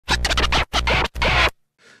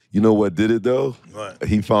You know what did it though? What?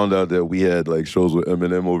 He found out that we had like shows with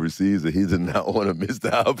Eminem overseas, and he did not want to miss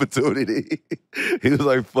the opportunity. He was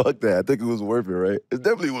like, "Fuck that! I think it was worth it, right? It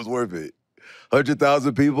definitely was worth it.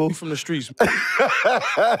 100,000 people He from the streets.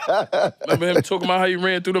 Remember him talking about how he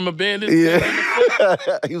ran through them abandoned? Yeah,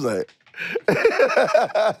 he was like,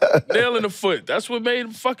 nail in the foot. That's what made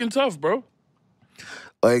him fucking tough, bro.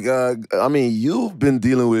 like, I mean, you've been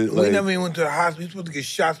dealing with We like, never even went to the hospital. We supposed to get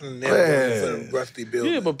shots in the nail in the rusty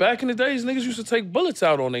building. Yeah, but back in the days, niggas used to take bullets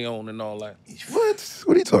out on their own and all that. what?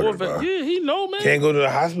 What are you talking about? Yeah, he know, man. Can't go to the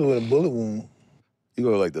hospital with a bullet wound. You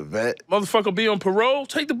go to like the vet? Motherfucker be on parole,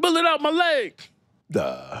 take the bullet out my leg.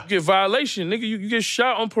 Nah. You get violation, nigga. You get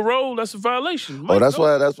shot on parole, that's a violation. Oh, that's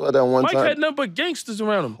why that one Mike time. had nothing but gangsters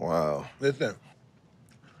around him. Wow. Listen,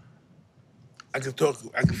 I can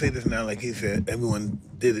say this now like he said. Everyone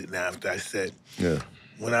did it now after I said. Yeah.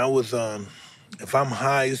 When I was, if I'm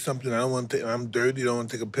high or something, I don't want to take, I'm dirty, don't want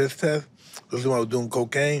to take a piss test. This is when I was doing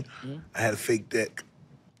cocaine. I had a fake dick.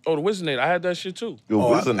 Oh, the Whizzinator. I had that shit too. The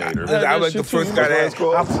Whizzinator. I was like the first guy that I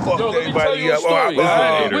fucked Yo, let me tell everybody you a up. story.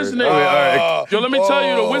 I had the Whizzinator. All right. Yo, let me tell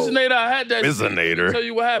you, the Whizzinator, I had that. Whizzinator. Let me tell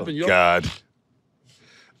you what happened, yo. God.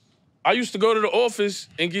 I used to go to the office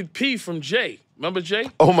and get pee from Jay. Remember Jay?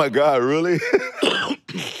 Oh my God, really?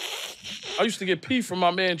 I used to get pee from my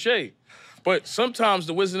man Jay. But sometimes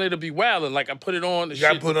the Whizzinator be wildin', like I put it on and You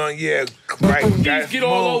gotta shit. put on, yeah, right. Get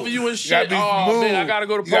all over you and shit. Oh, man, I gotta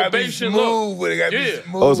go to probation. Smooth with it. Gotta be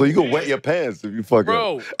smooth. Oh, so you can wet your pants if you fuck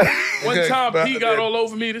Bro, up. one time P got all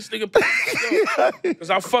over me, this nigga, because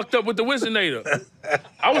I fucked up with the Whizzinator.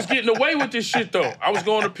 I was getting away with this shit, though. I was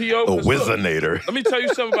going to PO. The Whizzinator. Let me tell you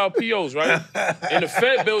something about POs, right? In the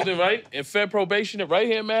Fed building, right? In Fed probation, right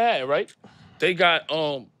here in Manhattan, right? They got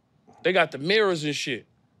the mirrors and shit.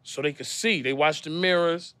 So they could see. They watch the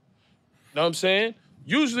mirrors. Know what I'm saying?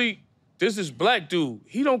 Usually, there's this black dude.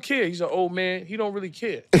 He don't care. He's an old man. He don't really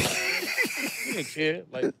care. He didn't care.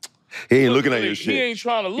 Like, he ain't looking at your shit. He ain't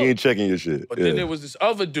trying to look. He ain't checking your shit. But then there was this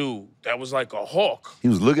other dude that was like a hawk. He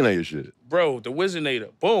was looking at your shit. Bro, the Whizzinator.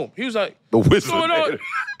 Boom. He was like, The what's going on? Whizzinator.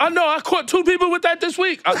 I know, I caught 2 people with that this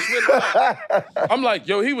week. I swear to God. I'm like,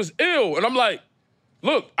 yo, he was ill. And I'm like,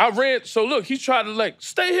 look, I ran. So look, he tried to like,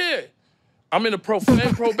 stay here. I'm in a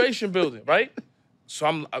probation building, right?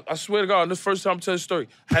 So I swear to God, this first time I'm telling the story,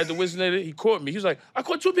 I had the Whizzinator, he caught me. He was like, I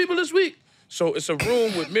caught 2 people this week. So it's a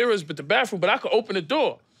room with mirrors, but the bathroom, but I could open the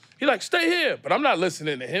door. He like, stay here. But I'm not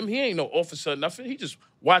listening to him. He ain't no officer or nothing. He just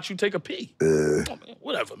watch you take a pee. Oh, man,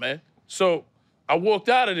 whatever, man. So I walked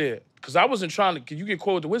out of there because I wasn't trying to, you get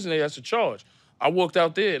caught with the Whizzinator, that's a charge. I walked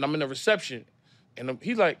out there and I'm in the reception. And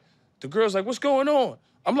he like, the girl's like, what's going on?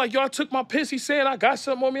 I'm like, yo, I took my piss. He's saying I got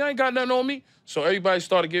something on me. I ain't got nothing on me. So everybody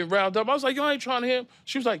started getting riled up. I was like, yo, I ain't trying to hear him.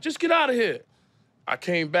 She was like, just get out of here. I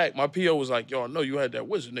came back. My PO was like, yo, I know you had that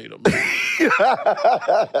Whizzinator, man.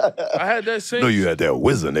 I had that same. No, you had that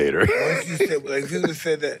Whizzinator. Once you said, like, if you would have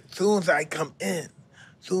said that, as soon as I come in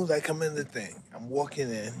the thing, I'm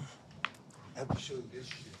walking in. I have to show you this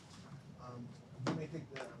shit. You may think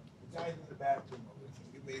the guy's in the bathroom over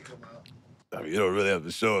there. You may come out. I mean, you don't really have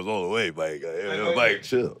to show us all the way, Mike. Mike,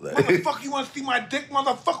 chill. Motherfucker, you want to see my dick,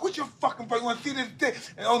 motherfucker? What's your fucking problem? You want to see this dick?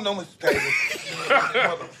 And, oh, no, Mr. Taylor.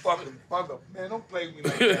 Motherfucking mother. Man, don't play with me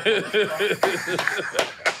like that.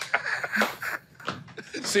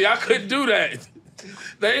 See, I couldn't do that.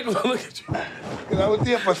 They ain't gonna look at you. Because I was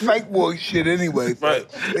there for psych ward shit anyway. So Right.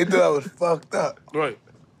 They thought I was fucked up. Right.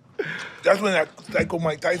 That's when that Psycho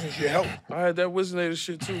Mike Tyson shit helped. I had that Whizzinator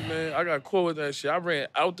shit too, man. I got caught with that shit. I ran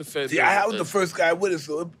out the Fed. See, I was the first guy with it,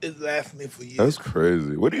 so it lasted me for years. That's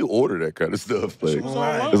crazy. Where do you order that kind of stuff? Like,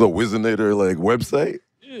 online. there's a Whizzinator like website?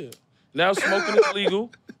 Yeah. Now smoking is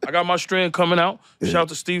legal. I got my strand coming out. Shout out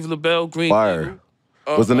to Steve LaBelle, Green Fire. Eagle.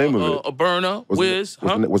 What's the name of it? A burner, Whiz.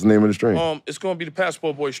 What's the name of the strain? It's gonna be the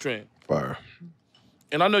Passport Boy strand. Fire.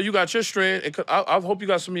 And I know you got your strand. And I hope you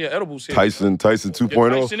got some of your edibles here. Tyson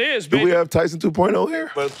 2.0? Yeah, Tyson is, Do we baby. have Tyson 2.0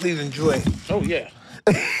 here? But please enjoy. Oh yeah.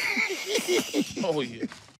 Oh yeah.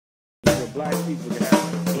 So black people can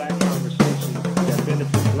have black conversations that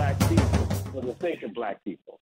benefit black people for the sake of black people.